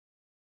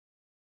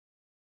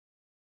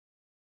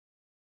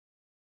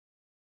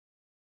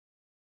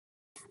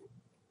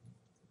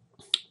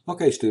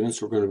Okay,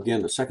 students, we're going to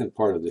begin the second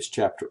part of this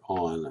chapter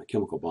on a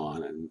chemical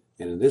bond, and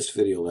in this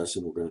video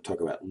lesson we're going to talk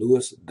about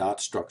Lewis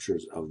dot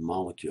structures of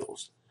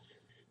molecules.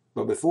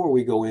 But before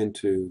we go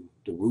into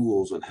the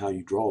rules on how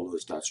you draw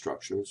Lewis dot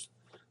structures,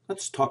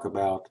 let's talk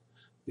about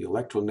the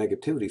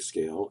electronegativity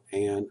scale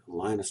and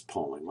Linus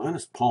Pauling.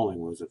 Linus Pauling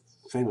was a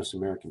famous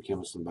American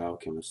chemist and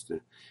biochemist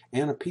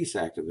and a peace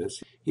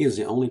activist. He is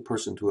the only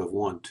person to have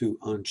won two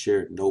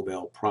unshared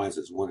Nobel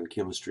Prizes, one in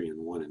chemistry and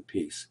one in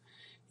peace.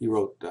 He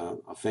wrote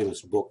a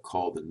famous book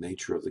called The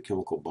Nature of the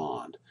Chemical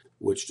Bond,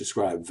 which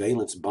described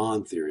valence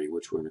bond theory,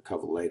 which we're going to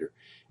cover later.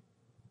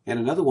 And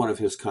another one of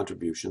his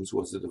contributions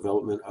was the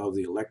development of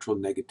the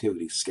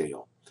electronegativity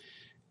scale.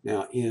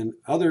 Now, in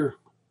other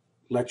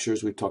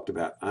lectures, we've talked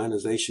about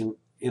ionization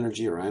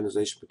energy or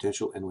ionization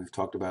potential, and we've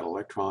talked about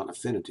electron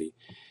affinity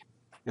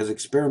as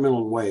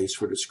experimental ways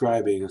for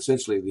describing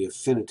essentially the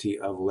affinity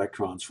of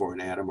electrons for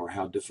an atom, or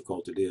how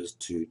difficult it is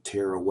to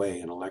tear away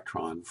an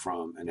electron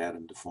from an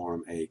atom to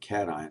form a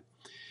cation.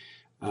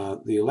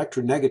 The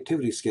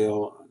electronegativity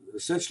scale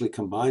essentially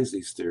combines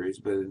these theories,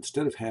 but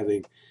instead of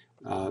having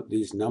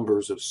these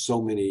numbers of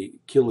so many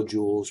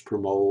kilojoules per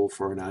mole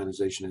for an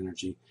ionization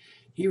energy,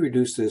 he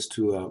reduced this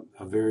to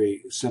a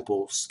very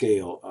simple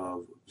scale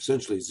of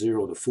essentially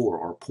 0 to 4,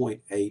 or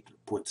 0.8,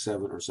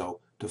 0.7 or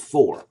so to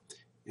 4.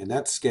 And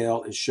that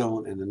scale is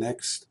shown in the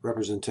next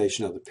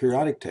representation of the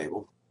periodic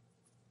table,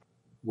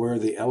 where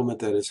the element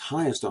that is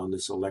highest on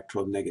this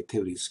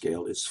electronegativity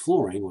scale is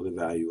fluorine with a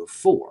value of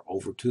 4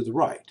 over to the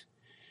right.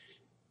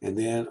 And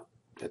then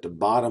at the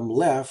bottom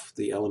left,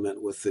 the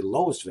element with the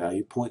lowest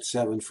value,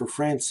 0.7 for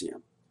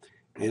francium.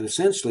 And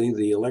essentially,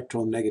 the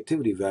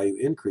electronegativity value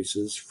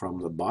increases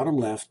from the bottom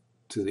left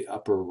to the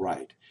upper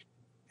right.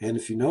 And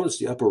if you notice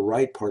the upper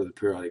right part of the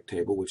periodic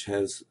table, which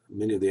has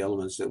many of the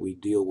elements that we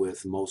deal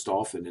with most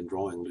often in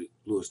drawing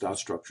Lewis dot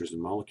structures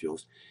and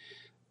molecules,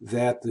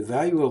 that the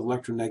value of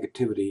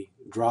electronegativity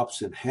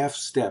drops in half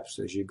steps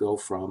as you go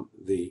from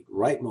the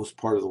rightmost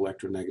part of the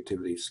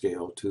electronegativity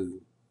scale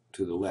to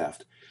the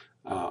left.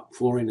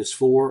 Fluorine is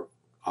 4,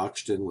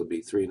 oxygen would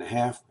be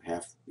 3.5,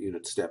 half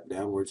unit step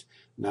downwards,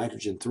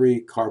 nitrogen 3,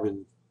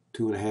 carbon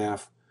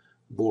 2.5,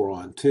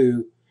 boron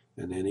 2,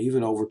 and then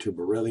even over to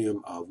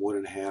beryllium of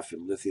 1.5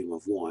 and lithium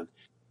of 1.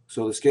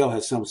 So the scale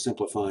has some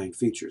simplifying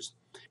features.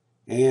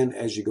 And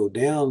as you go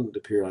down the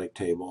periodic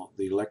table,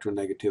 the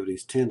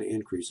electronegativities tend to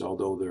increase,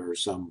 although there are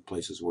some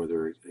places where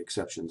there are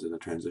exceptions in the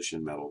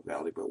transition metal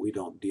valley, but we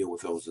don't deal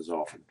with those as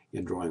often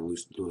in drawing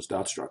Lewis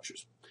dot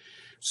structures.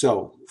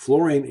 So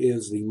fluorine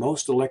is the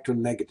most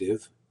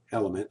electronegative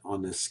element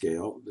on this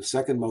scale. The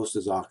second most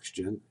is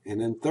oxygen,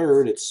 and then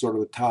third, it's sort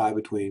of a tie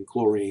between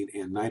chlorine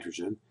and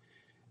nitrogen.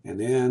 And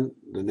then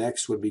the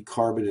next would be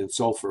carbon and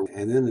sulfur,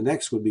 and then the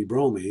next would be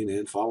bromine,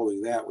 and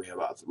following that we have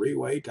a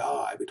three-way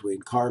tie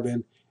between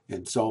carbon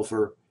and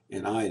sulfur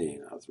and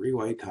iodine, a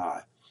three-way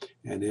tie,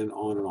 and then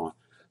on and on.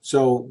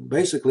 So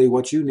basically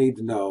what you need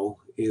to know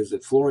is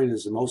that fluorine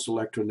is the most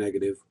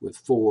electronegative with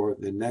 4,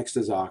 then next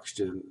is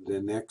oxygen,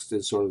 then next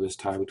is sort of this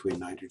tie between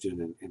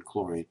nitrogen and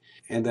chlorine,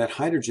 and that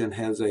hydrogen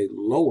has a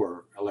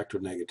lower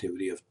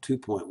electronegativity of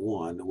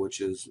 2.1, which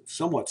is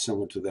somewhat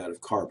similar to that of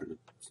carbon.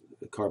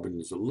 The carbon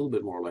is a little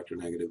bit more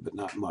electronegative, but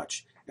not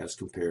much as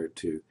compared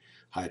to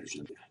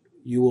hydrogen.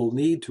 You will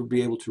need to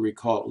be able to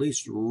recall at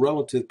least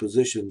relative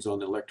positions on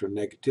the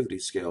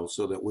electronegativity scale,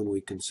 so that when we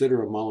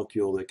consider a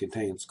molecule that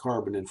contains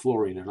carbon and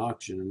fluorine and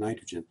oxygen and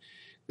nitrogen,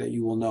 that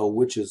you will know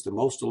which is the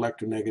most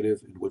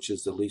electronegative and which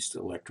is the least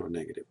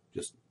electronegative.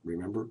 Just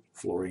remember,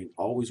 fluorine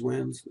always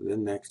wins,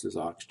 then next is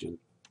oxygen,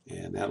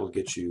 and that'll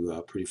get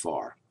you pretty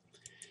far.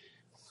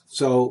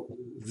 So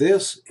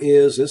this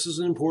is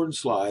an important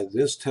slide.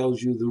 This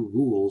tells you the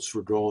rules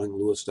for drawing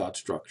Lewis dot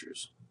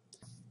structures.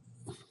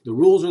 The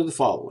rules are the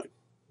following.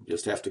 You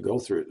just have to go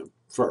through them.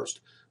 First,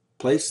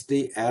 place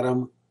the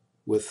atom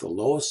with the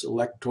lowest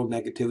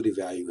electronegativity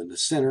value in the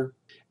center,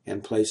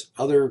 and place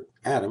other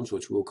atoms,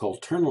 which we'll call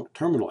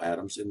terminal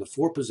atoms, in the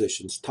 4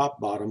 positions, top,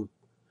 bottom,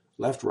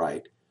 left,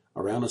 right,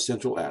 around a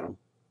central atom.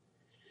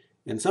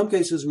 In some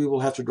cases, we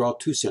will have to draw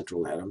 2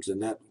 central atoms,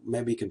 and that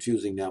may be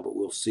confusing now, but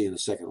we'll see in a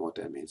second what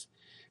that means.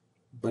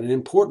 But an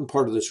important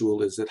part of this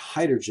rule is that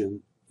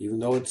hydrogen, even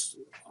though it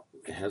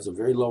has a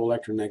very low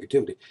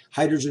electronegativity,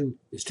 hydrogen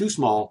is too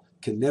small,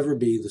 can never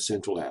be the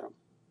central atom.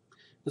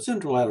 The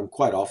central atom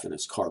quite often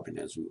is carbon,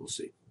 as we will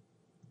see.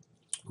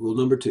 Rule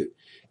number 2,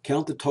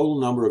 count the total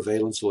number of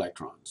valence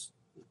electrons.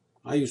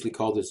 I usually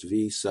call this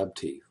V sub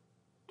T,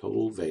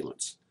 total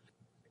valence.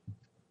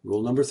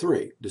 Rule number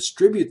 3,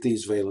 distribute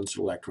these valence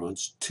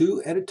electrons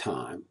 2 at a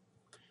time,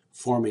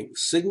 forming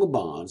sigma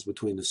bonds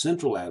between the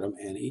central atom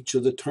and each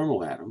of the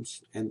terminal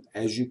atoms, and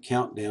as you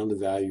count down the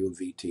value of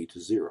Vt to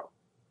 0.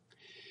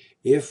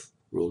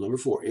 Rule number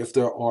 4, if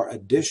there are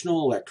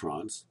additional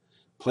electrons,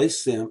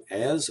 place them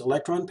as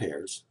electron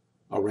pairs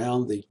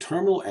around the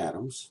terminal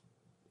atoms,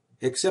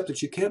 except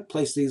that you can't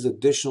place these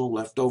additional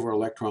leftover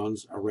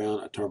electrons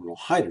around a terminal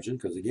hydrogen,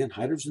 because again,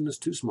 hydrogen is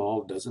too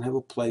small, doesn't have a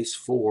place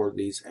for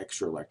these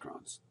extra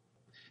electrons.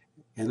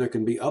 And there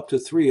can be up to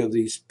 3 of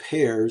these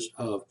pairs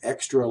of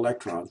extra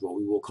electrons, what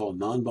we will we'll call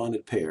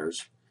non-bonded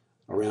pairs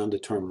around the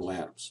terminal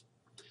atoms.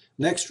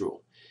 Next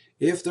rule,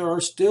 if there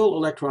are still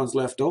electrons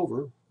left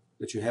over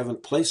that you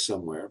haven't placed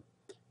somewhere,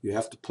 you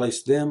have to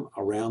place them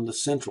around the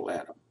central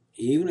atom,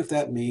 even if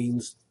that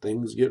means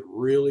things get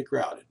really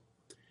crowded.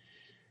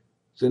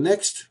 The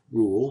next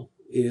rule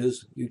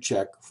is you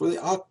check for the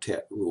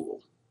octet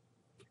rule.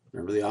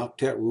 Remember the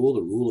octet rule,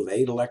 the rule of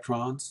 8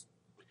 electrons?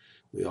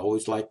 We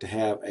always like to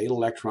have 8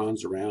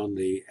 electrons around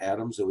the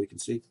atoms that we can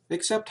see,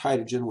 except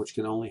hydrogen, which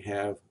can only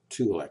have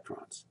 2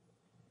 electrons.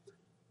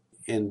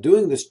 In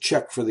doing this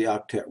check for the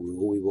octet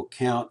rule, we will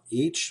count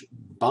each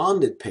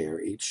bonded pair,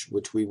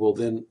 which we will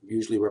then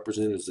usually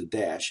represent as a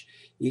dash,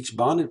 each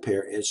bonded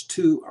pair as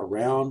 2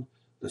 around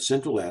the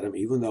central atom,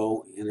 even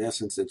though in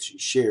essence it's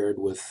shared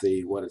with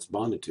what it's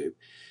bonded to,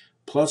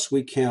 plus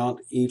we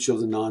count each of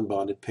the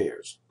non-bonded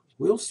pairs.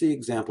 We'll see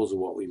examples of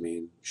what we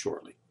mean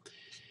shortly.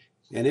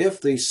 And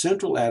if the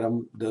central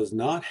atom does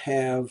not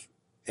have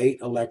 8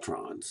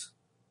 electrons,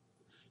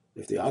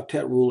 if the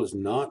octet rule is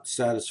not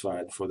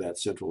satisfied for that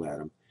central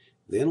atom,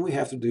 then we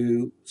have to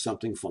do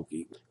something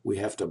funky. We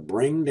have to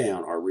bring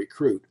down or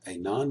recruit a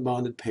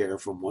non-bonded pair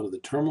from one of the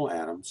terminal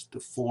atoms to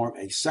form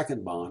a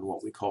second bond,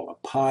 what we call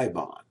a pi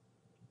bond.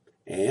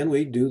 And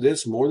we do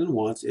this more than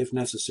once if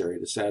necessary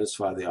to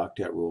satisfy the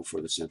octet rule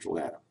for the central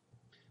atom.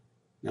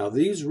 Now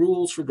these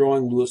rules for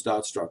drawing Lewis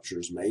dot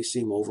structures may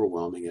seem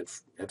overwhelming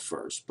at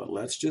first, but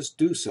let's just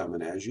do some,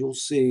 and as you'll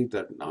see,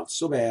 they're not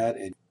so bad,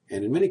 and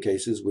in many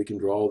cases we can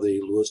draw the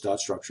Lewis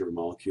dot structure of a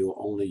molecule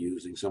only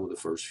using some of the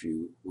first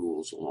few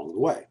rules along the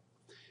way.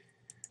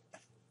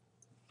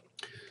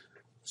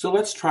 So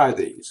let's try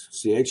these.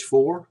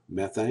 CH4,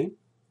 methane,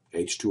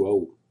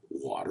 H2O,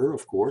 water,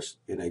 of course,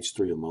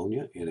 NH3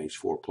 ammonia,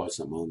 NH4 plus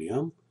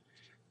ammonium,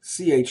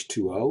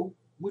 CH2O,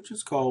 which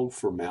is called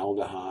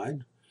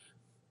formaldehyde,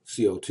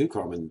 CO2,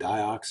 carbon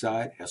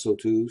dioxide,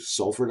 SO2,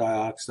 sulfur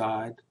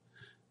dioxide,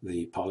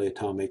 the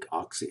polyatomic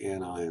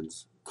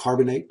oxyanions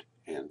carbonate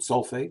and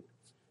sulfate,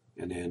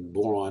 and then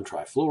boron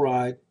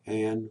trifluoride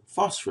and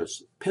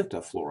phosphorus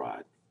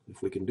pentafluoride.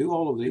 If we can do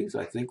all of these,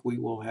 I think we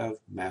will have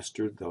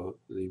mastered the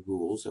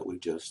rules that we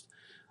just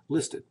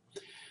listed.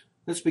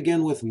 Let's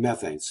begin with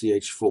methane,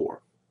 CH4.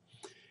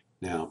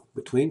 Now,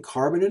 between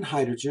carbon and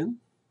hydrogen,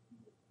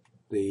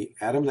 the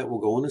atom that will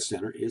go in the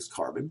center is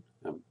carbon,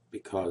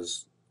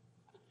 because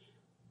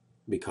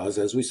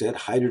as we said,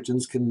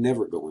 hydrogens can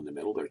never go in the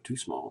middle. They're too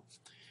small.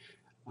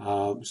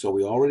 So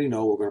we already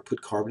know we're going to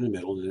put carbon in the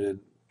middle and then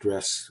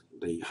dress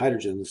the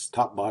hydrogens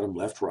top, bottom,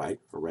 left, right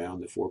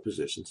around the 4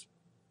 positions.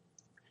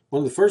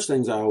 One of the first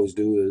things I always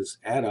do is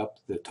add up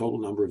the total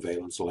number of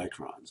valence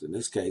electrons. In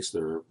this case,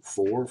 there are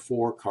 4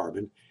 for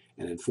carbon,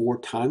 and then 4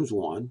 times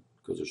 1,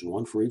 because there's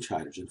 1 for each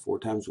hydrogen, 4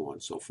 times 1.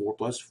 So 4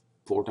 plus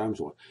 4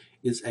 times 1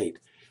 is 8.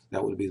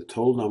 That would be the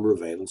total number of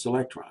valence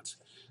electrons.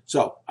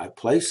 So I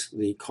place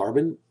the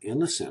carbon in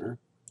the center.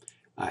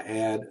 I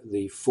add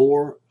the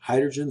 4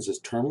 hydrogens as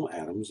terminal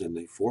atoms in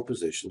the 4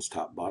 positions,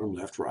 top, bottom,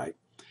 left, right.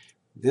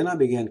 Then I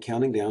began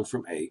counting down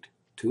from 8,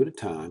 2 at a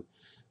time,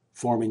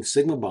 forming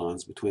sigma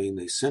bonds between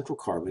the central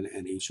carbon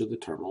and each of the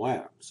terminal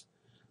atoms.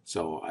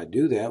 So I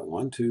do that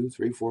 1, 2,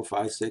 3, 4,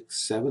 5,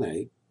 6, 7,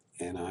 8,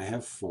 and I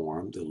have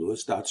formed the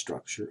Lewis dot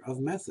structure of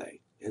methane.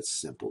 It's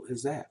simple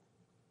as that.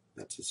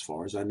 That's as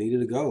far as I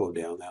needed to go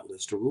down that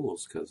list of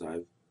rules because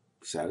I've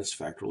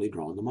satisfactorily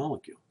drawn the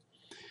molecule.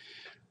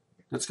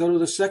 Let's go to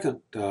the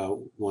second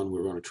one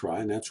we're going to try,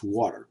 and that's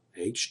water,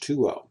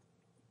 H2O.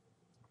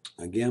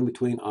 Again,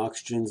 between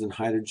oxygens and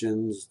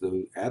hydrogens,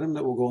 the atom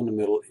that will go in the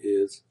middle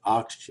is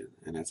oxygen,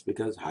 and that's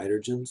because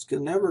hydrogens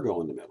can never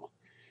go in the middle.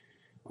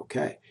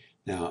 Okay,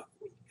 now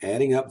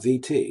adding up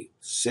VT,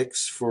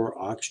 6 for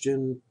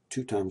oxygen,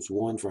 2 times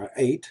 1 for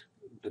 8.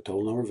 The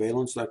total number of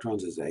valence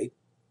electrons is 8.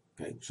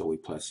 Okay, so we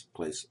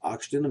place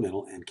oxygen in the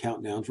middle and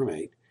count down from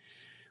 8.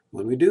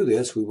 When we do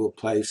this, we will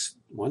place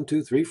 1,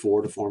 2, 3,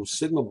 4 to form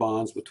sigma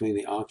bonds between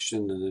the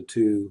oxygen and the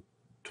 2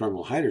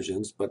 terminal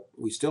hydrogens, but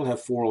we still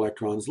have 4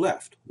 electrons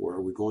left. Where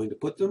are we going to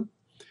put them?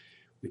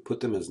 We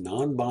put them as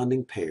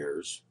non-bonding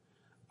pairs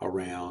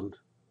around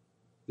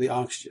the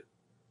oxygen.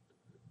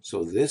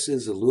 So this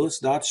is the Lewis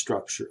dot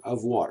structure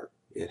of water.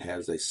 It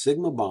has a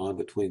sigma bond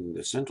between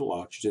the central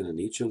oxygen and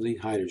each of the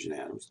hydrogen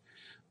atoms,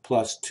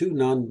 plus 2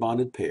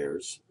 non-bonded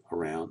pairs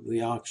around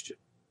the oxygen.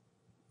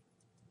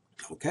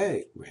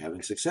 Okay, we're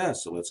having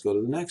success, so let's go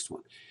to the next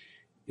one.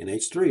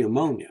 NH3,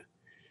 ammonia.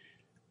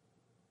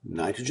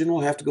 Nitrogen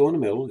will have to go in the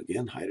middle.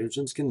 Again,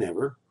 hydrogens can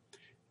never.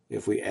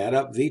 If we add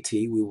up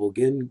VT, we will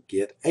again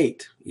get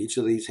 8. Each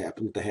of these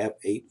happens to have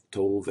 8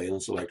 total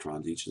valence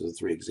electrons, each of the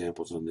 3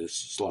 examples on this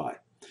slide.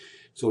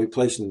 So we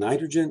place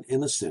nitrogen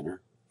in the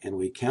center, and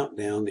we count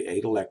down the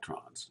 8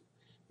 electrons.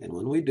 And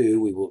when we do,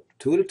 we will,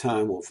 2 at a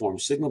time, we'll form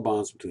sigma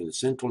bonds between the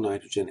central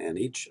nitrogen and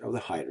each of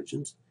the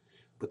hydrogens.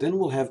 But then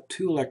we'll have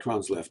 2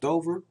 electrons left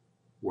over.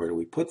 Where do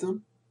we put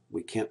them?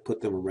 We can't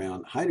put them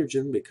around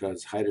hydrogen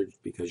because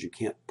you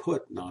can't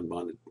put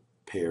non-bonded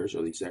pairs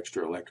or these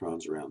extra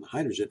electrons around the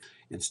hydrogen.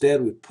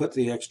 Instead, we put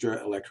the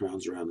extra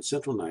electrons around the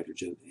central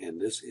nitrogen, and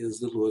this is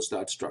the Lewis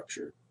dot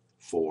structure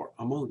for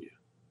ammonia.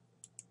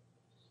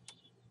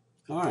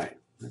 All right,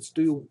 let's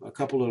do a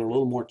couple that are a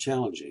little more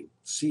challenging.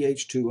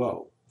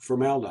 CH2O,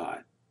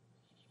 formaldehyde.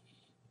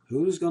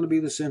 Who's going to be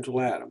the central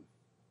atom?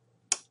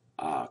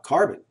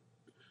 Carbon.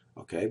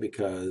 Okay,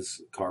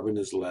 because carbon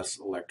is less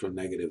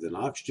electronegative than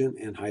oxygen,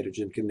 and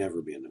hydrogen can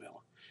never be in the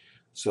middle.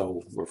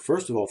 So we're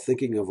first of all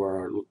thinking of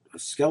our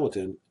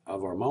skeleton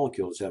of our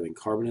molecule as having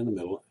carbon in the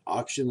middle,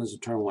 oxygen as a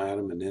terminal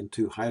atom, and then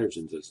 2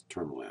 hydrogens as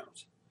terminal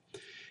atoms.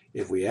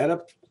 If we add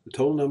up the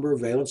total number of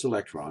valence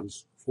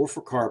electrons, 4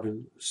 for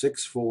carbon,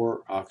 6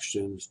 for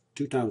oxygens,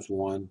 2 times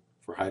 1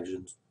 for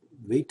hydrogens,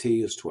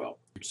 VT is 12.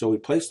 So we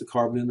place the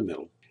carbon in the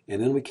middle, and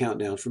then we count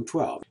down from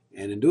 12.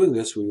 And in doing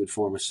this, we would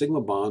form a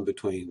sigma bond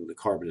between the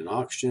carbon and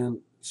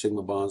oxygen,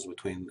 sigma bonds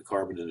between the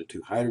carbon and the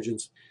 2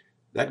 hydrogens.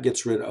 That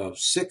gets rid of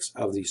 6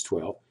 of these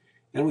 12,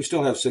 and we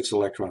still have 6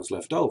 electrons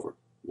left over.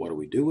 What do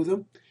we do with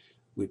them?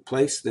 We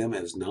place them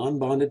as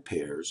non-bonded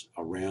pairs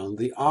around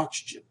the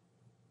oxygen.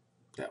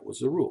 That was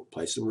the rule.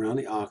 Place them around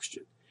the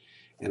oxygen.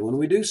 And when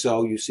we do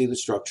so, you see the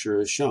structure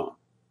is shown.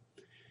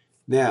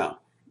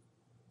 Now,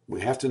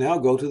 we have to now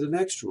go to the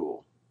next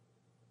rule,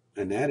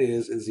 and that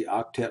is the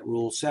octet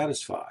rule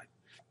satisfied?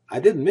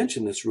 I didn't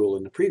mention this rule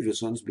in the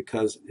previous ones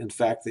because, in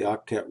fact, the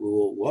octet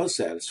rule was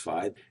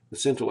satisfied. The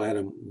central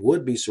atom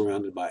would be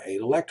surrounded by 8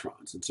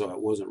 electrons, and so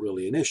it wasn't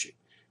really an issue.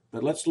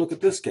 But let's look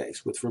at this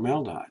case with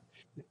formaldehyde.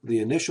 The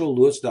initial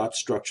Lewis dot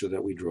structure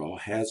that we draw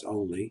has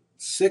only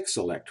 6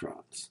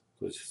 electrons.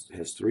 So it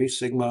has 3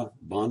 sigma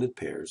bonded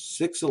pairs,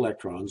 6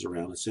 electrons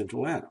around the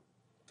central atom.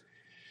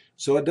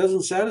 So it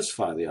doesn't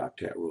satisfy the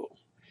octet rule.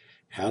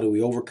 How do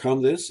we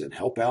overcome this and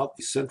help out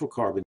the central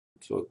carbon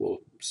so it will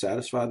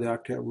satisfy the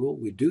octet rule?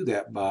 We do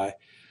that by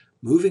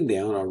moving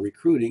down or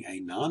recruiting a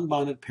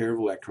non-bonded pair of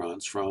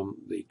electrons from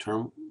the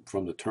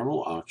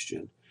terminal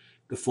oxygen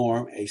to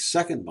form a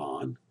second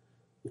bond,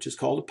 which is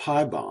called a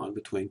pi bond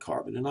between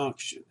carbon and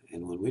oxygen.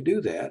 And when we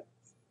do that,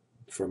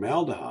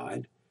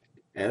 formaldehyde,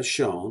 as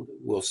shown,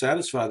 will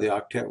satisfy the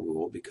octet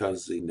rule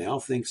because it now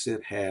thinks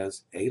it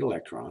has 8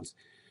 electrons.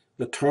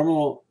 The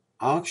terminal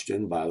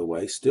oxygen, by the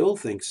way, still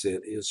thinks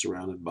it is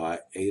surrounded by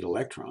 8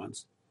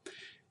 electrons.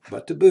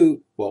 But to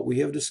boot, what we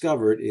have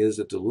discovered is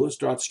that the Lewis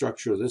dot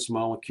structure of this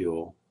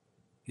molecule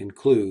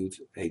includes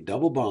a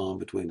double bond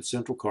between the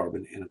central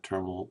carbon and a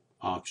terminal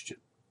oxygen.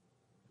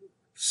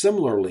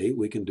 Similarly,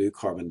 we can do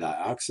carbon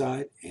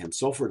dioxide and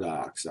sulfur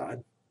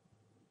dioxide.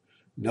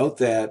 Note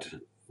that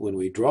when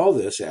we draw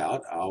this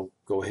out, I'll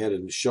go ahead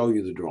and show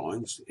you the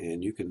drawings,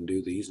 and you can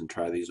do these and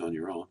try these on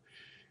your own.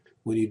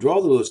 When you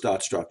draw the Lewis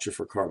dot structure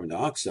for carbon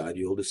dioxide,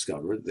 you'll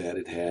discover that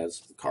it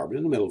has carbon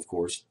in the middle, of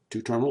course,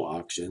 2 terminal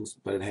oxygens,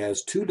 but it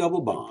has 2 double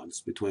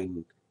bonds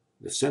between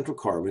the central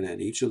carbon and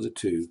each of the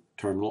 2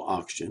 terminal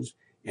oxygens,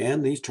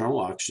 and these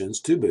terminal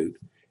oxygens, to boot,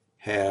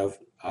 have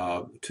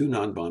 2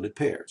 non-bonded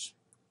pairs.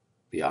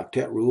 The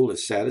octet rule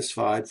is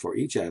satisfied for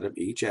each atom.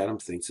 Each atom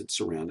thinks it's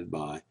surrounded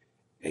by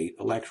 8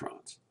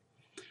 electrons.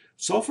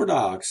 Sulfur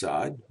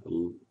dioxide,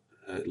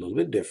 a little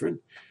bit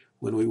different.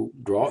 When we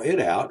draw it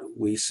out,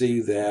 we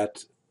see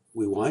that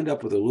we wind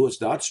up with a Lewis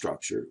dot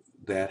structure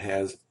that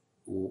has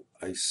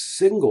a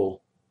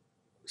single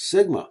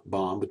sigma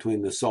bond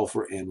between the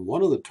sulfur and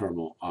one of the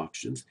terminal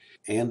oxygens,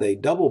 and a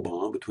double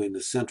bond between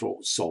the central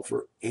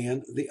sulfur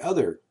and the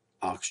other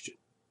oxygen.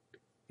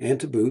 And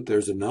to boot,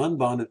 there's a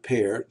non-bonded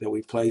pair that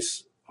we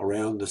place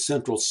around the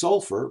central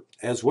sulfur,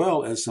 as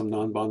well as some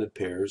non-bonded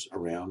pairs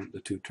around the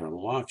 2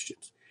 terminal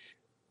oxygens.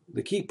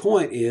 The key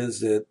point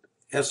is that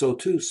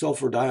SO2,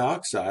 sulfur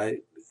dioxide,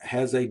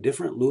 has a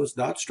different Lewis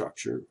dot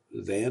structure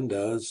than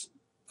does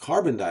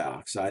carbon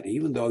dioxide,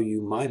 even though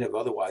you might have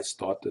otherwise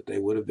thought that they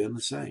would have been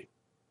the same.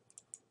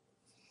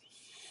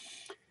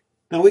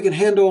 Now we can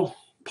handle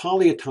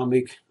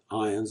polyatomic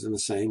ions in the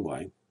same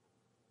way.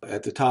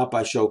 At the top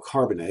I show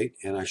carbonate,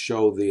 and I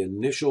show the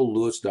initial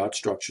Lewis dot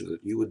structure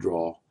that you would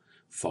draw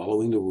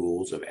following the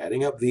rules of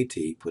adding up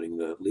VT, putting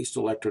the least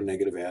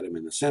electronegative atom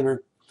in the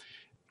center,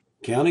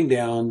 counting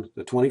down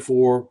the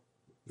 24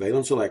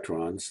 valence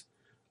electrons,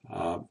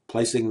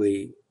 placing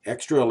the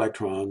extra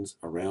electrons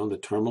around the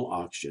terminal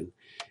oxygen,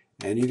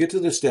 and you get to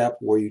the step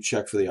where you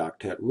check for the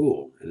octet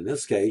rule. And in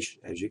this case,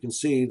 as you can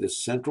see, the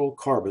central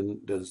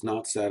carbon does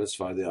not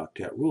satisfy the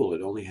octet rule.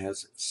 It only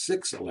has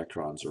 6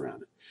 electrons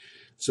around it.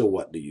 So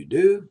what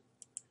do?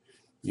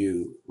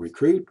 You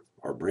recruit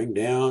or bring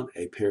down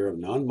a pair of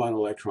non-bonded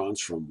electrons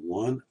from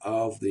one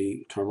of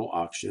the terminal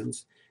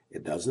oxygens.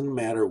 It doesn't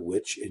matter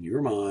which, in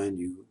your mind,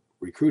 you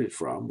recruit it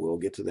from. We'll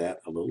get to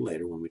that a little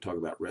later when we talk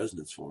about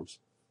resonance forms.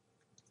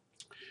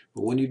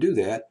 But when you do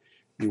that,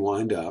 you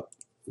wind up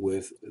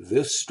with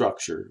this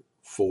structure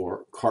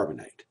for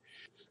carbonate,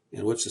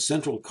 in which the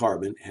central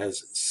carbon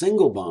has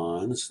single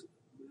bonds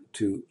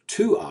to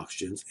 2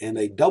 oxygens and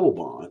a double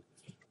bond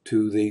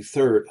to the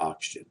 3rd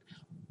oxygen.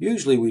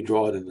 Usually we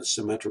draw it in a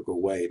symmetrical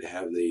way to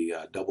have the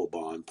double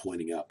bond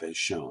pointing up as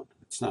shown.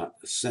 It's not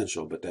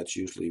essential, but that's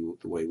usually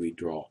the way we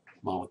draw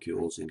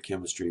molecules in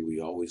chemistry. We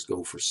always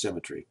go for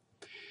symmetry.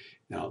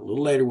 Now, a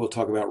little later, we'll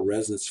talk about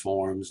resonance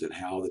forms and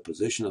how the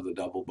position of the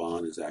double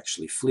bond is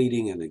actually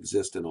fleeting and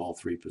exists in all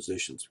 3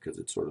 positions because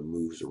it sort of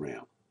moves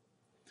around.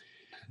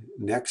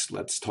 Next,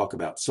 let's talk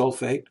about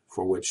sulfate,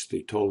 for which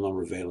the total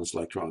number of valence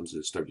electrons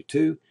is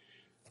 32.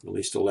 The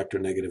least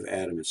electronegative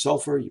atom is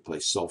sulfur. You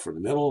place sulfur in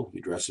the middle,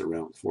 you dress it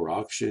around with 4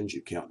 oxygens,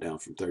 you count down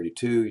from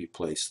 32, you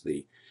place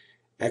the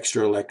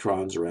extra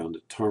electrons around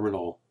the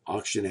terminal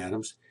oxygen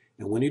atoms,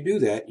 and when you do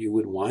that, you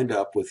would wind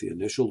up with the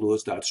initial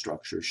Lewis dot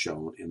structure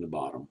shown in the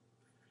bottom.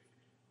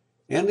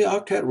 And the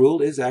octet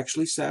rule is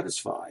actually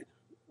satisfied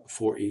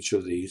for each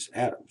of these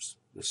atoms.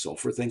 The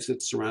sulfur thinks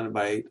it's surrounded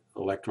by 8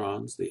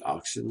 electrons, the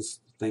oxygens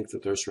think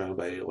that they're surrounded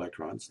by 8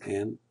 electrons,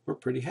 and we're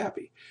pretty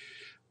happy.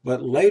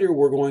 But later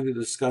we're going to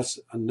discuss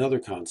another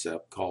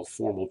concept called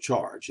formal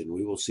charge, and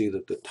we will see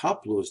that the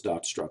top Lewis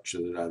dot structure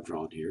that I've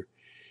drawn here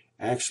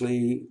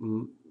actually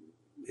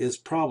is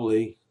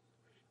probably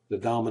the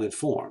dominant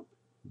form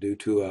due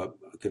to a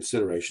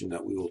consideration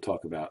that we will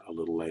talk about a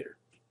little later.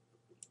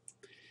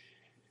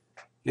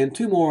 In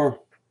 2 more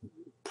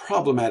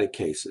problematic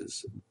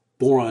cases,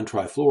 boron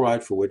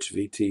trifluoride, for which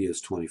VT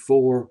is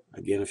 24.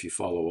 Again, if you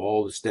follow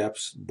all the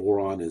steps,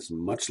 boron is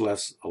much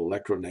less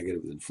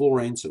electronegative than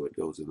fluorine, so it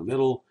goes in the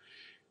middle.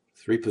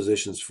 3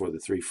 positions for the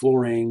 3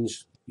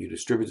 fluorines. You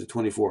distribute the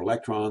 24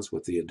 electrons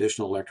with the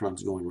additional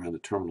electrons going around the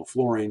terminal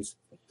fluorines,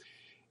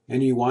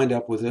 and you wind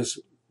up with this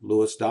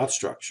Lewis dot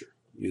structure.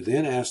 You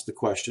then ask the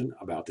question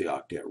about the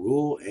octet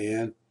rule,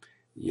 and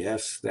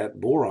yes, that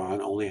boron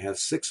only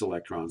has 6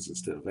 electrons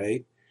instead of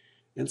 8.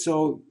 And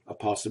so a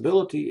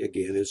possibility,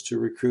 again, is to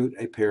recruit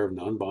a pair of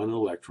non-bonded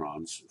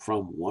electrons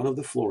from one of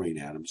the fluorine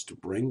atoms to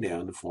bring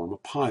down to form a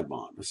pi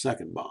bond, a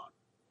second bond.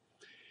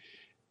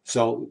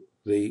 So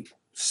the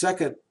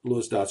second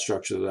Lewis dot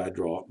structure that I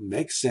draw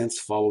makes sense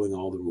following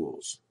all the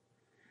rules.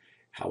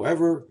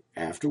 However,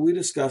 after we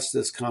discuss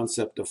this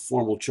concept of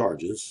formal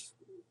charges,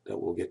 that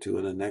we'll get to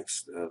in the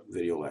next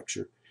video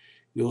lecture,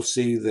 you'll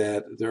see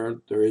that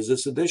there is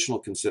this additional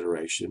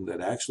consideration that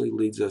actually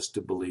leads us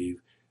to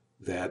believe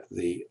that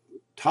the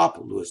top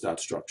Lewis dot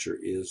structure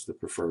is the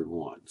preferred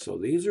one. So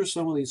these are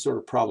some of these sort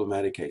of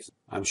problematic cases.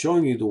 I'm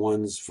showing you the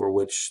ones for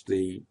which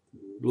the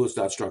Lewis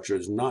dot structure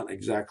is not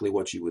exactly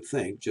what you would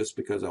think, just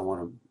because I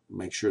want to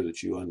make sure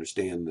that you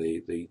understand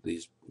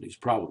these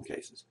problem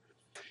cases.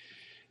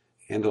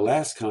 And the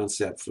last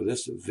concept for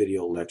this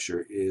video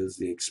lecture is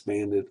the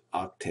expanded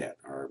octet,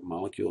 or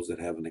molecules that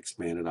have an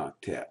expanded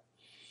octet.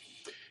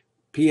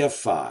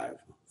 PF5,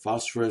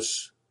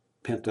 phosphorus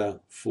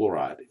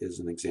pentafluoride, is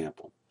an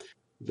example.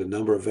 The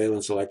number of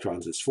valence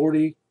electrons is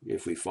 40.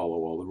 If we follow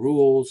all the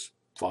rules,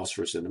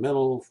 phosphorus in the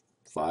middle,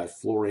 5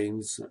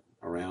 fluorines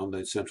around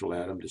the central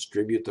atom,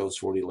 distribute those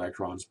 40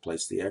 electrons,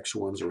 place the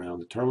extra ones around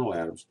the terminal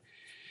atoms,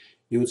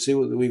 you would see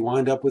that we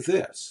wind up with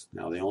this.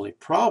 Now, the only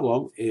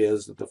problem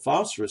is that the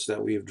phosphorus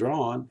that we've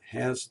drawn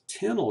has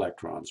 10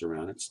 electrons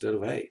around it instead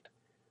of 8.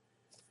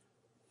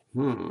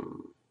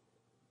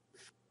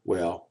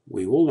 Well,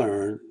 we will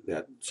learn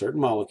that certain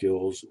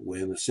molecules,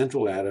 when the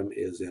central atom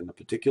is in a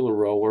particular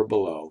row or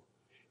below,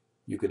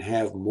 you can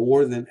have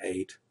more than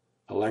 8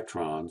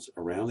 electrons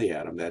around the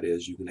atom. That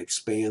is, you can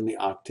expand the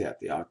octet.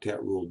 The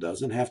octet rule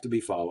doesn't have to be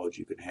followed.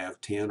 You can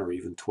have 10 or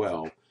even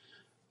 12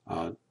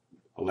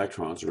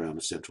 electrons around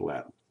the central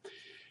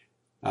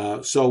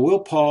atom. So we'll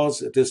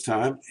pause at this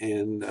time,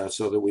 and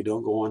so that we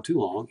don't go on too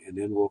long, and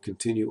then we'll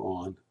continue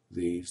on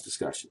these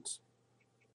discussions.